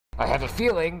I have a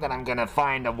feeling that I'm gonna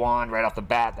find a wand right off the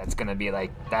bat that's gonna be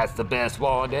like, that's the best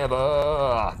wand ever.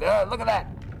 Look at that.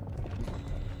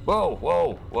 Whoa,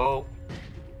 whoa, whoa.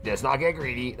 Let's not get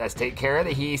greedy. Let's take care of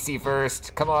the Heesy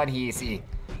first. Come on, Heesy.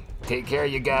 Take care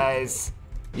of you guys.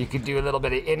 You could do a little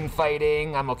bit of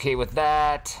infighting. I'm okay with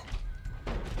that.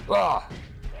 Oh,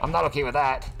 I'm not okay with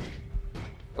that.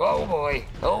 Oh boy,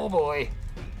 oh boy.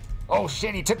 Oh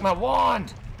shit, he took my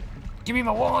wand. Give me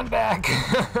my wand back.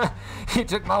 He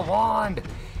took my wand.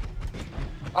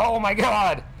 Oh my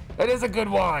god, that is a good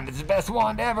wand. It's the best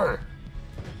wand ever.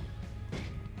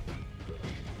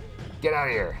 Get out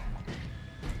of here.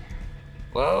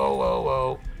 Whoa, whoa,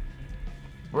 whoa.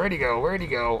 Where'd he go? Where'd he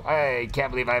go? I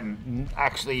can't believe I'm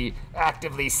actually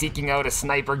actively seeking out a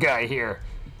sniper guy here.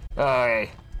 Ah,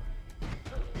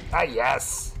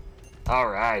 yes. All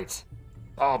right.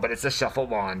 Oh, but it's a shuffle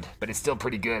wand, but it's still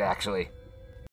pretty good, actually.